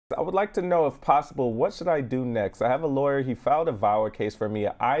would like to know, if possible, what should I do next? I have a lawyer. He filed a VAWA case for me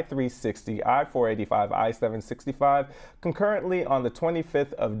at I-360, I-485, I-765, concurrently on the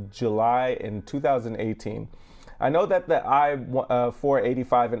 25th of July in 2018. I know that the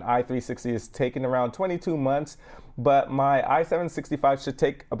I-485 and I-360 is taking around 22 months, but my I-765 should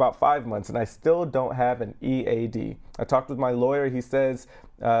take about 5 months, and I still don't have an EAD. I talked with my lawyer. He says,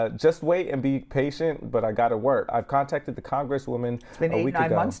 just wait and be patient, but I gotta work. I've contacted the Congresswoman It's been a week ago.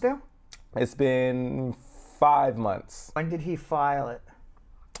 9 months now? It's been 5 months. When did he file it?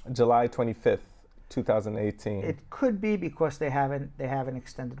 July 25th, 2018. It could be because they haven't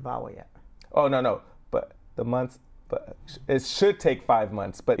extended VAWA yet. Oh, no, but the months, but it should take 5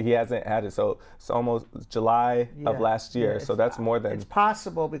 months, but he hasn't had it, so it's almost July of last year, so that's more than... It's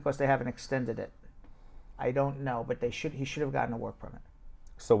possible because they haven't extended it. I don't know, but he should have gotten a work permit.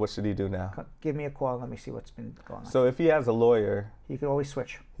 So what should he do now? Give me a call and let me see what's been going on. So if he has a lawyer... He could always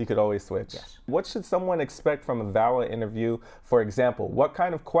switch. He could always switch. Yes. What should someone expect from a VAWA interview? For example, what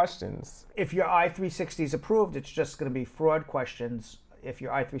kind of questions? If your I-360 is approved, it's just going to be fraud questions. If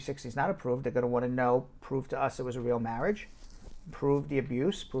your I-360 is not approved, they're going to want to know, prove to us it was a real marriage, prove the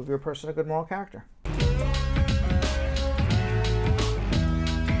abuse, prove you're a person of good moral character.